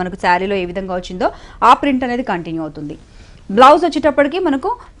సిమిలర్ ప్రింట్ మనకు శారీలో ఏ విధంగా వచ్చిందో ఆ ప్రింట్ అనేది కంటిన్యూ అవుతుంది. బ్లౌజ్ వచ్చేటప్పటికి మనకు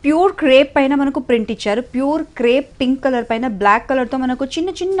ప్యూర్ క్రేప్ పైన మనకు ప్రింట్ ఇచ్చారు. ప్యూర్ క్రేప్ పింక్ కలర్ పైన బ్లాక్ కలర్తో మనకు చిన్న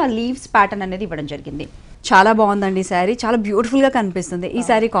చిన్న లీవ్స్ ప్యాటర్న్ అనేది ఇవ్వడం జరిగింది. చాలా బాగుందండి శారీ, చాలా బ్యూటిఫుల్గా కనిపిస్తుంది. ఈ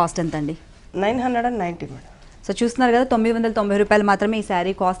శారీ కాస్ట్ ఎంత అండి? 990 మేడం. సో చూస్తున్నారు కదా, 990 రూపాయలు మాత్రమే ఈ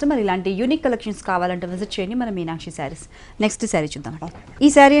శారీ కాస్ట్. మరి ఇలాంటి యూనిక్ కలెక్షన్స్ కావాలంటే విజిట్ చేయండి మన మీనాక్షి శారీస్. నెక్స్ట్ శారీ చూద్దాం. ఈ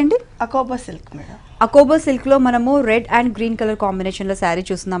శారీ అండి అకోబా సిల్క్ మేడం. అకోబా సిల్క్లో మనము రెడ్ అండ్ గ్రీన్ కలర్ కాంబినేషన్లో శారీ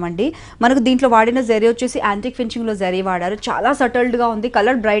చూస్తున్నామండి. మనకు దీంట్లో వాడిన జరీ వచ్చేసి యాంటిక్ ఫినిషింగ్లో జరీ వాడారు. చాలా సటల్డ్గా ఉంది.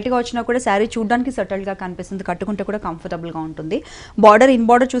 కలర్ బ్రైట్గా వచ్చినా కూడా శారీ చూడడానికి సటల్డ్గా కనిపిస్తుంది. కట్టుకుంటే కూడా కంఫర్టబుల్గా ఉంటుంది. బార్డర్ ఇన్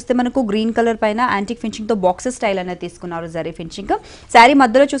బార్డర్ చూస్తే మనకు గ్రీన్ కలర్ పైన యాంటిక్ ఫినిషింగ్తో బాక్సెస్ స్టైల్ అనేది తీసుకున్నారు. జరీ ఫినిషింగ్ శారీ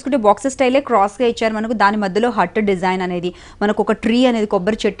మధ్యలో చూసుకుంటే బాక్సెస్ స్టైలే క్రాస్గా ఇచ్చారు. మనకు దాని మధ్యలో హట్ డిజైన్ అనేది మనకు ఒక ట్రీ అనేది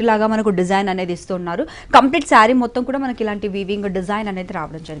కొబ్బరి చెట్టు లాగా మనకు డిజైన్ అనేది ఇస్తున్నారు. కంప్లీట్ శారీ మొత్తం కూడా మనకి ఇలాంటి వీవింగ్ డిజైన్ అనేది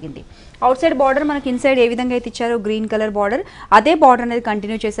రావడం జరిగింది. అవుట్ సైడ్ బార్డర్ మనకి ఇన్సైడ్ ఏ విధంగా అయితే ఇచ్చారో గ్రీన్ కలర్ బార్డర్, అదే బార్డర్ అనేది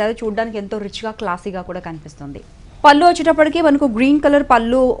కంటిన్యూ చేశారు. చూడడానికి ఎంతో రిచ్గా క్లాసీగా కూడా కనిపిస్తుంది. పళ్ళు వచ్చేటప్పటికి మనకు గ్రీన్ కలర్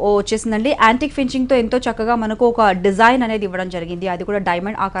పళ్ళు వచ్చేసిందండి. యాంటిక్ ఫినిషింగ్తో ఎంతో చక్కగా మనకు ఒక డిజైన్ అనేది ఇవ్వడం జరిగింది. అది కూడా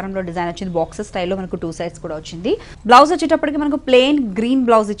డైమండ్ ఆకారంలో డిజైన్ వచ్చింది. బాక్సెస్ స్టైల్లో మనకు 2 sides కూడా వచ్చింది. బ్లౌజ్ వచ్చేటప్పటికి మనకు ప్లెయిన్ గ్రీన్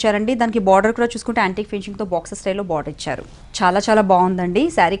బ్లౌజ్ ఇచ్చారండి. దానికి బార్డర్ కూడా చూసుకుంటే యాంటిక్ ఫినిషింగ్తో బాక్సెస్ స్టైల్లో బార్డర్ ఇచ్చారు. చాలా చాలా బాగుందండి.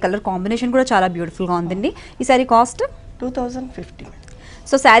 శారీ కలర్ కాంబినేషన్ కూడా చాలా బ్యూటిఫుల్గా ఉందండి. ఈ sari cost 2050.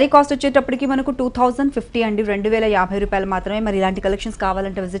 So sari cost వచ్చేటప్పటికి మనకు 2050 అండి. 2050 రూపాయలు మాత్రమే. మరి ఇలాంటి కలెక్షన్స్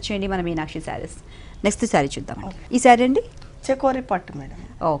కావాలంటే విజిట్ చేయండి మన మీనాక్షి శారీస్. నెక్స్ట్ శారీ చూద్దాం. ఈ శారీ అండి చెకోరి పట్టు మేడం.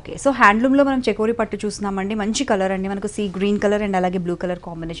 ఓకే, సో హ్యాండ్లూమ్లో మనం చెకోరి పట్టు చూస్తున్నామండి. మంచి కలర్ అండి, మనకు సీ గ్రీన్ కలర్ అండ్ అలాగే బ్లూ కలర్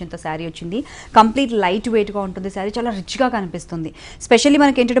కాంబినేషన్తో శారీ వచ్చింది. కంప్లీట్ లైట్ వెయిట్గా ఉంటుంది శారీ, చాలా రిచ్గా కనిపిస్తుంది. స్పెషల్లీ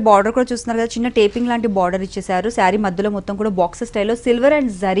మనకి ఏంటంటే బార్డర్ కూడా చూస్తున్నారు కదా, చిన్న టేపింగ్ లాంటి బార్డర్ ఇచ్చేసారు. శారీ మధ్యలో మొత్తం కూడా బాక్సెస్ స్టైల్లో సిల్వర్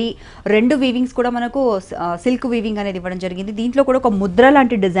అండ్ జరీ రెండు వీవింగ్స్ కూడా మనకు సిల్క్ వీవింగ్ అనేది ఇవ్వడం జరిగింది. దీంట్లో కూడా ఒక ముద్ర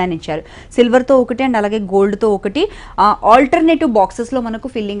లాంటి డిజైన్ ఇచ్చారు, సిల్వర్తో ఒకటి అండ్ అలాగే గోల్డ్తో ఒకటి. ఆల్టర్నేటివ్ బాక్సెస్లో మనకు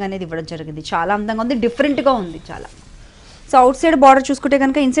ఫిల్లింగ్ అనేది ఇవ్వడం జరిగింది. చాలా అందంగా ఉంది, డిఫరెంట్గా ఉంది చాలా. సో అవుట్ సైడ్ బార్డర్ చూసుకుంటే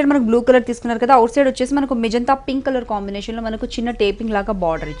కనుక ఇన్సైడ్ మనకు బ్లూ కలర్ తీసుకున్నారు కదా, అవుట్ సైడ్ వచ్చేసి మనకు మెజంతా పింక్ కలర్ కాంబినేషన్లో మనకు చిన్న టేపింగ్ లాగా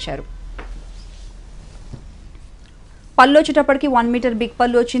బార్డర్ ఇచ్చారు. పళ్ళు వచ్చేటప్పటికి 1 మీటర్ బిగ్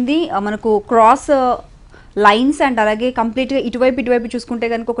పళ్ళు వచ్చింది. మనకు క్రాస్ లైన్స్ అండ్ అలాగే కంప్లీట్గా ఇటువైపు చూసుకుంటే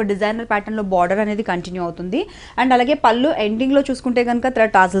కనుక ఒక డిజైనర్ ప్యాటర్న్లో బార్డర్ అనేది కంటిన్యూ అవుతుంది. అండ్ అలాగే పళ్ళు ఎండింగ్లో చూసుకుంటే కనుక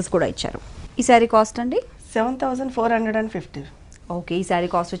థ్రెడ్ టాజల్స్ కూడా ఇచ్చారు. ఈ శారీ కాస్ట్ అండి 7450. ఓకే, ఈ శారీ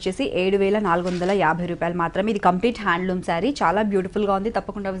కాస్ట్ వచ్చేసి 7450 రూపాయలు మాత్రమే. ఇది కంప్లీట్ హ్యాండ్లూమ్ శారీ, చాలా బ్యూటిఫుల్గా ఉంది.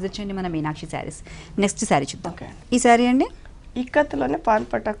 తప్పకుండా విజిట్ చేయండి మన మీనాక్షి శారీస్. నెక్స్ట్ శారీ చూద్దాం. ఈ శారీ అండి ఇక్కత్లోనే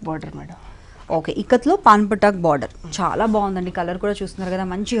pan పటాక్ border madam. Okay, ఇక్కత్లో pan పటాక్ border చాలా బాగుందండి. కలర్ కూడా చూస్తున్నారు కదా,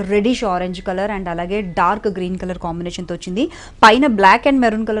 మంచి రెడిష్ ఆరెంజ్ కలర్ అండ్ అలాగే డార్క్ గ్రీన్ కలర్ కాంబినేషన్తో వచ్చింది. పైన బ్లాక్ అండ్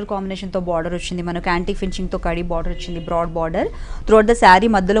మెరూన్ కలర్ కాంబినేషన్తో బార్డర్ వచ్చింది. మనకు యాంటిక్ ఫినిషింగ్తో కడి బార్డర్ వచ్చింది, broad border throughout the sari.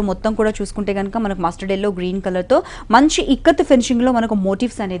 మధ్యలో మొత్తం కూడా చూసుకుంటే కనుక మనకు మస్టర్డ్ ఎల్లో గ్రీన్ కలర్తో మంచి ఇక్కత్ ఫినిషింగ్లో మనకు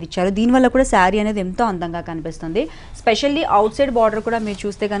మోటివ్స్ అనేది ఇచ్చారు. దీనివల్ల కూడా శారీ అనేది ఎంతో అందంగా కనిపిస్తుంది. స్పెషల్లీ అవుట్ సైడ్ బార్డర్ కూడా మీరు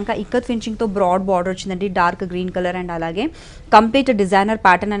చూస్తే కనుక ఇక్కత్ ఫినిషింగ్తో బ్రాడ్ బార్డర్ వచ్చిందండి, డార్క్ గ్రీన్ కలర్ అండ్ అలాగే కంప్లీట్ డిజైనర్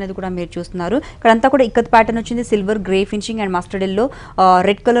ప్యాటర్న్ అనేది కూడా మీరు చూస్తున్నారు. ఇక్కడంతా కూడా ఇక్కత్ ప్యాటర్న్ వచ్చింది, silver grey finishing and mustard yellow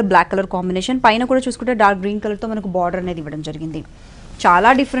red colour black colour combination. పైన కూడా చూసుకుంటే డార్క్ గ్రీన్ కలర్తో మనకు బార్డర్ అనేది ఇవ్వడం జరిగింది. చాలా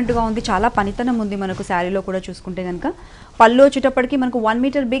డిఫరెంట్గా ఉంది, చాలా పనితనం ఉంది మనకు శారీలో కూడా చూసుకుంటే కనుక. పళ్ళు వచ్చేటప్పటికి మనకు 1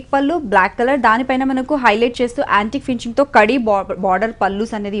 మీటర్ బిగ్ పళ్ళు బ్లాక్ కలర్, దానిపైన మనకు హైలైట్ చేస్తూ యాంటిక్ ఫినిషింగ్తో కడి బార్డర్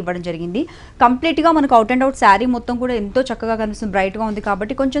పళ్ళుస్ అనేది ఇవ్వడం జరిగింది. కంప్లీట్గా మనకు అవుట్ అండ్ అవుట్ శారీ మొత్తం కూడా ఎంతో చక్కగా కనిపిస్తుంది, బ్రైట్గా ఉంది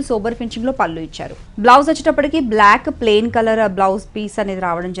కాబట్టి కొంచెం సోబర్ ఫినిషింగ్లో పళ్ళు ఇచ్చారు. బ్లౌజ్ వచ్చేటప్పటికి black plain colour blouse piece అనేది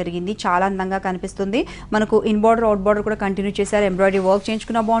రావడం జరిగింది, చాలా అందంగా కనిపిస్తుంది. మనకు ఇన్ బార్డర్ అవుట్ బార్డర్ కూడా కంటిన్యూ చేశారు. ఎంబ్రాయిడరీ వర్క్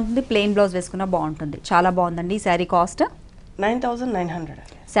చేయించుకున్నా బాగుంటుంది, ప్లెయిన్ బ్లౌజ్ వేసుకున్నా బాగుంటుంది. చాలా బాగుందండి. ఈ శారీ కాస్ట్ 9900.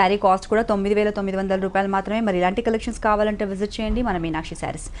 శారీ కాస్ట్ కూడా 9900 రూపాయలు మాత్రమే. మరి ఇలాంటి కలెక్షన్స్ కావాలంటే విజిట్ చేయండి మన మీనాక్షి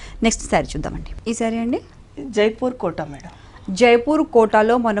శారీస్. నెక్స్ట్ శారీ చూద్దామండి. ఈ శారీ అండి జైపూర్ కోటా మేడం. జైపూర్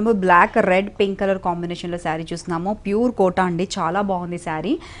కోటాలో మనము బ్లాక్ రెడ్ పింక్ కలర్ కాంబినేషన్లో శారీ చూస్తున్నాము. ప్యూర్ కోటా అండి, చాలా బాగుంది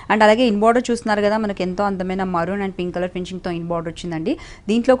శారీ. అండ్ అలాగే ఇన్ బార్డర్ చూస్తున్నారు కదా, మనకి ఎంతో అందమైన maroon and pink colour ఫినిషింగ్తో in border వచ్చిందండి.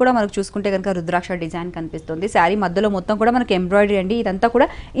 దీంట్లో కూడా మనకు చూసుకుంటే కనుక రుద్రాక్ష డిజైన్ కనిపిస్తుంది. శారీ మధ్యలో మొత్తం కూడా మనకి ఎంబ్రాయిడరీ అండి. ఇదంతా కూడా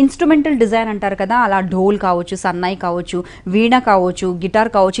ఇన్స్ట్రుమెంటల్ డిజైన్ అంటారు కదా, అలా ఢోల్ కావచ్చు, సన్నాయి కావచ్చు, వీణ కావచ్చు,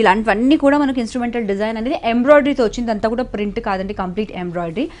 గిటార్ కావచ్చు, ఇలాంటివన్నీ కూడా మనకి ఇన్స్ట్రుమెంటల్ డిజైన్ అనేది ఎంబ్రాయిడరీతో వచ్చింది. అంతా కూడా ప్రింట్ కాదండి, కంప్లీట్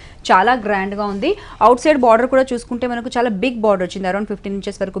ఎంబ్రాయిడరీ. చాలా గ్రాండ్గా ఉంది. అవుట్ సైడ్ బార్డర్ కూడా చూసుకుంటే మనకు చాలా బిగ్ బార్డర్ వచ్చింది, అరౌండ్ 15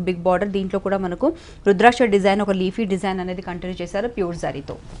 ఇంచెస్ వరకు బిగ్ బార్డర్. దీంట్లో కూడా మనకు రుద్రాక్ష డిజైన్, ఒక లీఫీ డిజైన్ అనేది కంటిన్యూ చేశారు ప్యూర్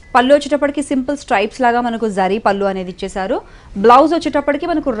జరీతో. పళ్ళు వచ్చేటప్పటికి సింపుల్ స్ట్రైప్స్ లాగా మనకు జరీ పళ్ళు అనేది ఇచ్చేసారు. బ్లౌజ్ వచ్చేటప్పటికి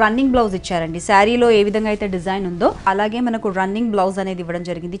మనకు రన్నింగ్ బ్లౌజ్ ఇచ్చారండి. శారీలో ఏ విధంగా అయితే డిజైన్ ఉందో అలాగే మనకు రన్నింగ్ బ్లౌజ్ అనేది ఇవ్వడం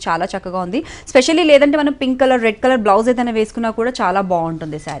జరిగింది. చాలా చక్కగా ఉంది. స్పెషల్లీ లేదంటే మనం pink colour red colour blouse ఏదైనా వేసుకున్నా కూడా చాలా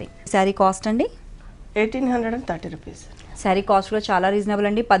బాగుంటుంది శారీ. శారీ కాస్ట్ అండి 1830 రూపీస్. శారీ కాస్ట్ కూడా చాలా రీజనబుల్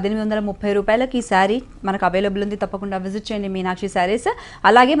అండి. 1830 రూపాయలకి ఈ శారీ మనకు అవైలబుల్ ఉంది. తప్పకుండా విజిట్ చేయండి మీనాక్షి శారీస్.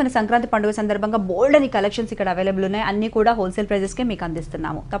 అలాగే మన సంక్రాంతి పండుగ సందర్భంగా బోల్డ్ అని కలెక్షన్స్ ఇక్కడ అవైలబుల్ ఉన్నాయి. అన్ని కూడా హోల్సేల్ ప్రైజెస్కే మీకు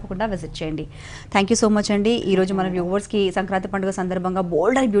అందిస్తున్నాము. తప్పకుండా విజిట్ చేయండి. థ్యాంక్ యూ సో మచ్ అండి. ఈ రోజు మన వ్యూవర్స్కి సంక్రాంతి పండుగ సందర్భంగా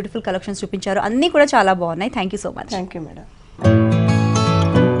బోల్డ్ అని బ్యూటిఫుల్ కలెక్షన్స్ చూపించారు. అన్నీ కూడా చాలా బాగున్నాయి. Thank you so much. Thank you madam.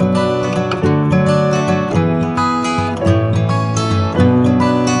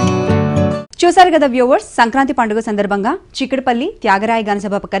 చూసారు కదా వ్యూవర్స్, సంక్రాంతి పండుగ సందర్భంగా చిక్కడపల్లి త్యాగరాయ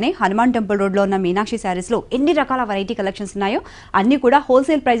గణసభ పక్కనే హనుమాన్ టెంపుల్ రోడ్లో ఉన్న మీనాక్షి శారీస్లో ఎన్ని రకాల వెరైటీ కలెక్షన్స్ ఉన్నాయో అన్ని కూడా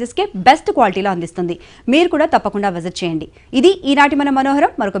హోల్సేల్ ప్రైజెస్కే బెస్ట్ క్వాలిటీలో అందిస్తుంది. మీరు కూడా తప్పకుండా విజిట్ చేయండి. ఇది ఈనాటి మన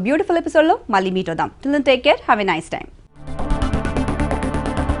మనోహరం. మరొక బ్యూటిఫుల్ ఎపిసోడ్లో మళ్ళీ మీట్ అవుదాం. Till then take care, have a nice time.